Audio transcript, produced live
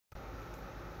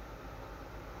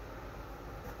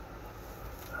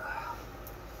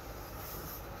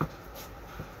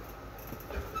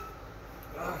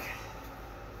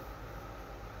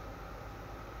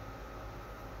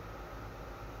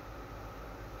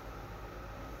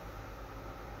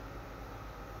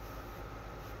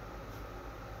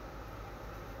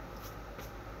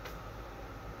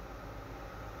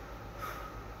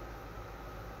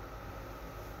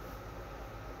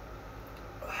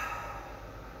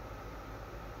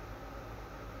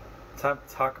Time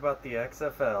to talk about the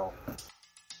XFL.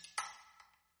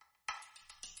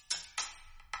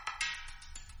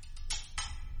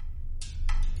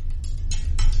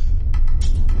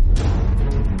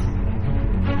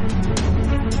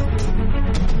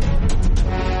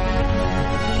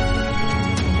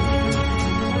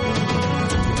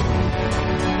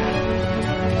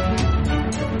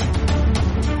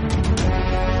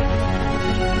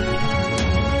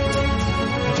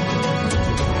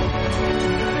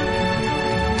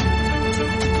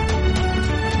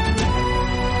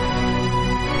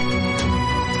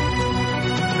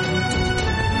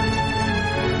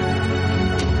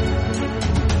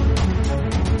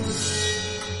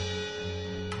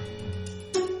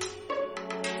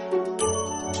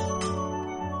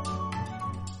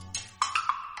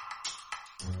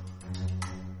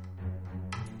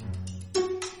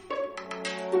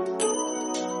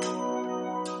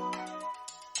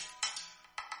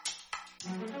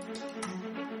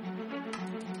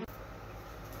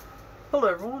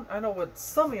 Hello everyone, I know what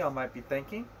some of y'all might be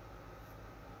thinking.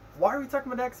 Why are we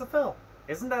talking about XFL?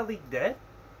 Isn't that league dead?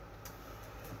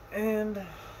 And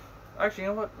actually, you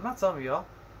know what? Not some of y'all.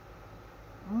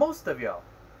 Most of y'all.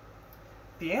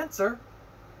 The answer?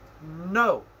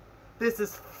 No. This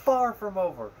is far from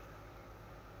over.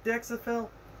 The XFL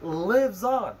lives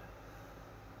on.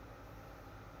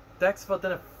 The XFL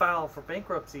didn't file for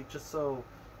bankruptcy just so,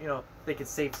 they could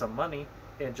save some money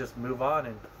and just move on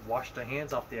and wash their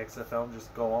hands off the XFL and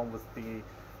just go on with the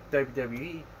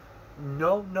WWE.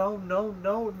 No, no, no,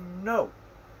 no, no.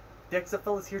 The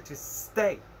XFL is here to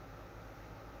stay.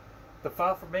 The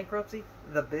file for bankruptcy,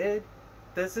 the bid,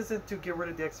 this isn't to get rid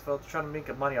of the XFL to try to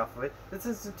make money off of it. This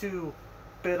isn't to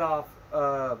bid off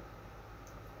the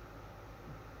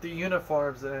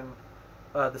uniforms and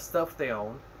the stuff they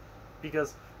own,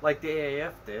 because like the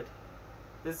AAF did.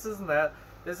 This isn't that.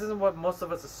 This isn't what most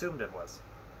of us assumed it was.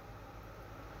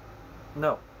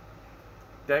 No.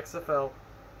 The XFL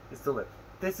is to live.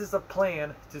 This is a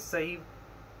plan to save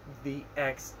the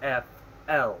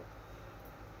XFL.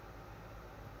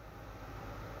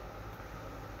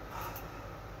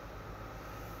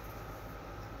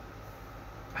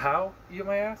 How, you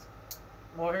may ask?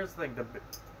 Well, here's the thing.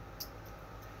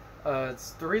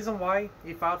 It's the reason why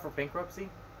he filed for bankruptcy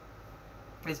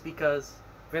is because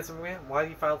Vince McMahon, why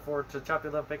he filed to Chapter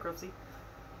 11 bankruptcy,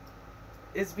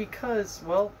 is because,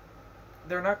 well,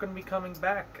 they're not going to be coming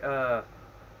back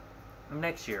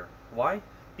next year. Why?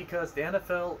 Because the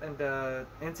NFL and the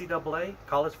NCAA,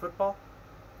 college football,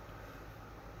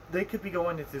 they could be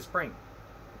going into spring.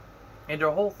 And their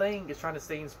whole thing is trying to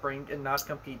stay in spring and not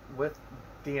compete with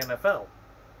the NFL.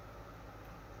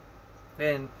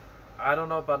 And I don't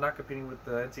know about not competing with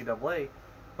the NCAA,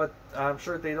 but I'm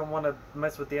sure they don't want to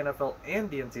mess with the NFL and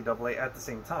the NCAA at the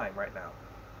same time right now.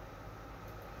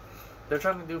 They're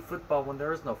trying to do football when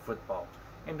there is no football.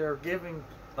 And they're giving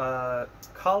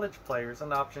college players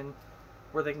an option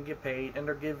where they can get paid, and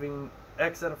they're giving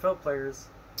ex-NFL players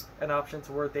an option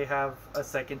to where they have a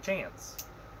second chance.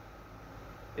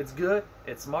 It's good,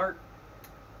 it's smart,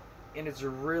 and it's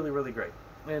really, really great.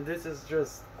 And this is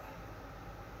just...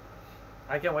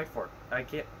 I can't wait for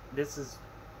it. This is...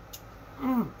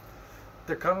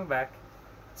 They're coming back.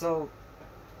 So,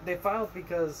 they filed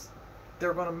because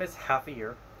they're going to miss half a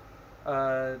year.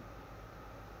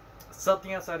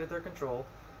 Something outside of their control.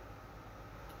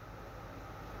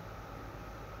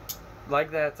 Like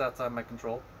that's outside my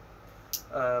control.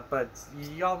 But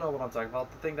y'all know what I'm talking about.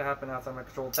 The thing that happened outside my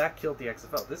control, that killed the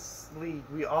XFL. This league,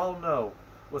 we all know,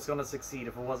 was going to succeed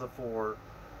if it wasn't for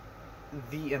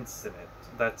the incident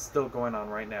that's still going on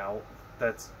right now.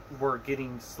 We're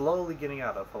slowly getting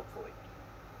out of, hopefully.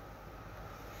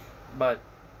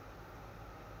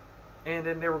 And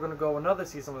then they were going to go another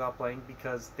season without playing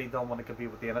because they don't want to compete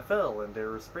with the NFL and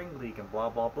their spring league and blah,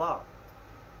 blah, blah.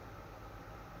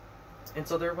 And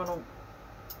so they're going to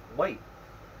wait.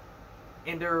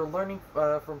 And they're learning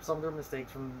from some of their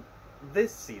mistakes from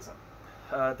this season.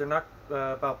 They're not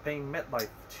about paying MetLife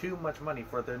too much money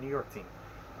for their New York team.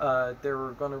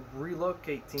 They're going to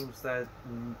relocate teams that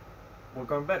were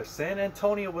going better. San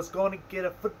Antonio was going to get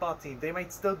a football team. They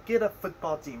might still get a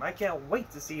football team. I can't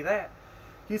wait to see that.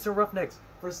 Houston Roughnecks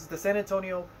versus the San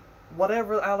Antonio,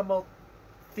 whatever Alamo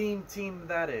theme team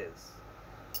that is.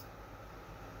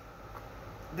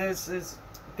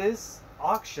 This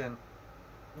auction,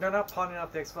 they're not pawning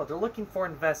off the XFL. They're looking for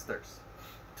investors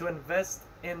to invest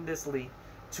in this league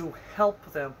to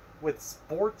help them with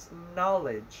sports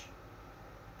knowledge.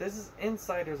 This is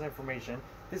insider's information.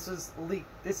 This is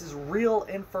leaked. This is real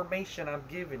information I'm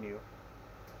giving you.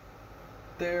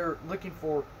 They're looking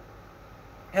for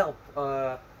help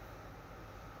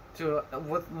to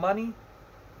with money,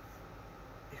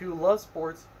 who love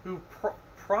sports, who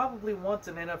probably wants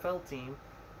an NFL team,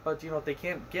 but you know they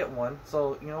can't get one.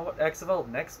 So you know what, XFL,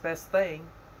 next best thing.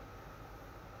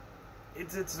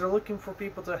 It's they're looking for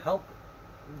people to help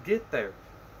get there.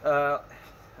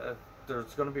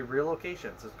 There's going to be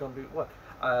relocations. There's going to be what?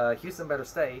 Houston better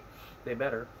stay. They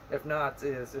better. If not,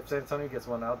 if San Antonio gets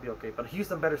one, I'll be okay. But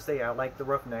Houston better stay. I like the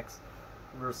Roughnecks.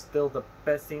 We're still the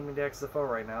best team in the XFL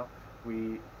right now.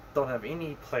 We don't have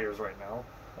any players right now.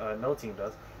 No team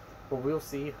does. But we'll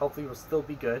see. Hopefully we'll still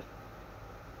be good.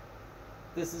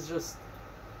 This is just...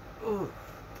 Ooh.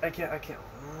 I can't.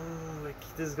 Ooh,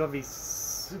 this is going to be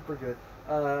super good.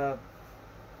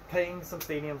 Paying some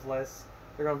stadiums less.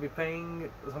 They're going to be paying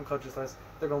some coaches less.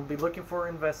 They're going to be looking for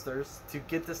investors to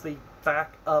get this league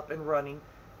back up and running.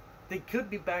 They could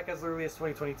be back as early as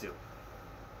 2022.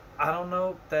 I don't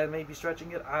know. That may be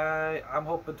stretching it. I'm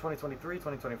hoping 2023,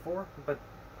 2024, but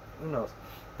who knows?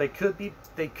 They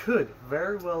could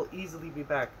very well easily be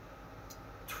back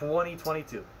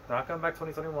 2022. Not coming back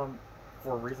 2021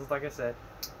 for reasons like I said.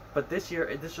 But this year,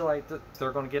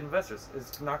 they're going to get investors.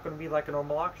 It's not going to be like a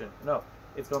normal auction. No.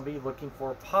 It's going to be looking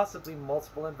for possibly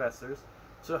multiple investors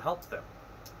to help them.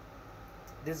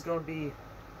 This is going to be...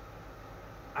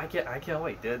 I can't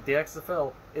wait. The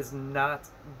XFL is not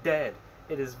dead.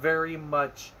 It is very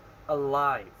much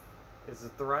alive. Is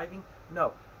it thriving?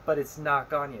 No. But it's not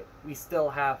gone yet. We still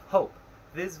have hope.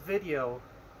 This video,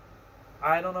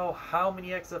 I don't know how many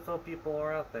XFL people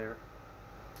are out there.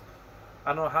 I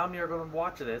don't know how many are going to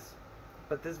watch this.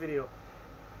 But this video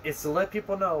is to let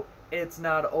people know it's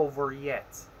not over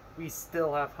yet. We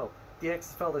still have hope. The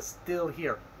XFL is still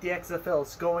here. The XFL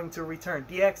is going to return.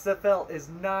 The XFL is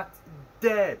not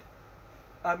dead.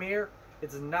 Amir,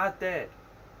 it's not dead.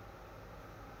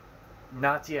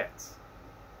 Not yet.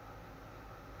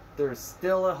 There's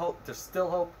still a hope. There's still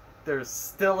hope. There's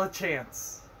still a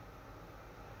chance.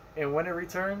 And when it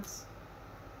returns,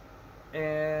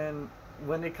 and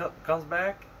when it comes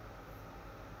back,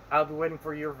 I'll be waiting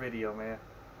for your video, man.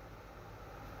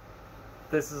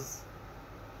 This is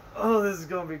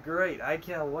going to be great. I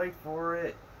can't wait for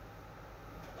it.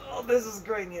 Oh, this is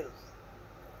great news.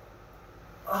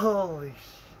 Holy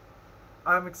sh...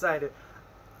 I'm excited.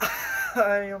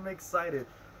 I am excited.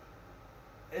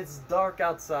 It's dark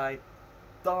outside.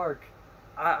 Dark.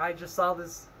 I just saw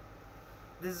this.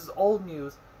 This is old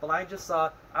news, but I just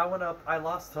saw... I went up. I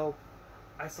lost hope.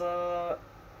 I saw a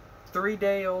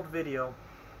 3-day-old video.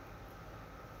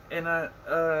 And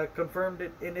I confirmed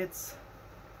it, and it's...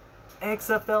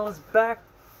 XFL is back.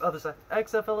 Other side.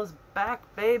 XFL is back,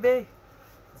 baby.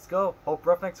 Let's go. Hope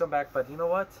Roughnecks come back, but you know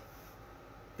what?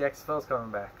 The XFL is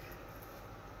coming back.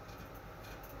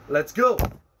 Let's go.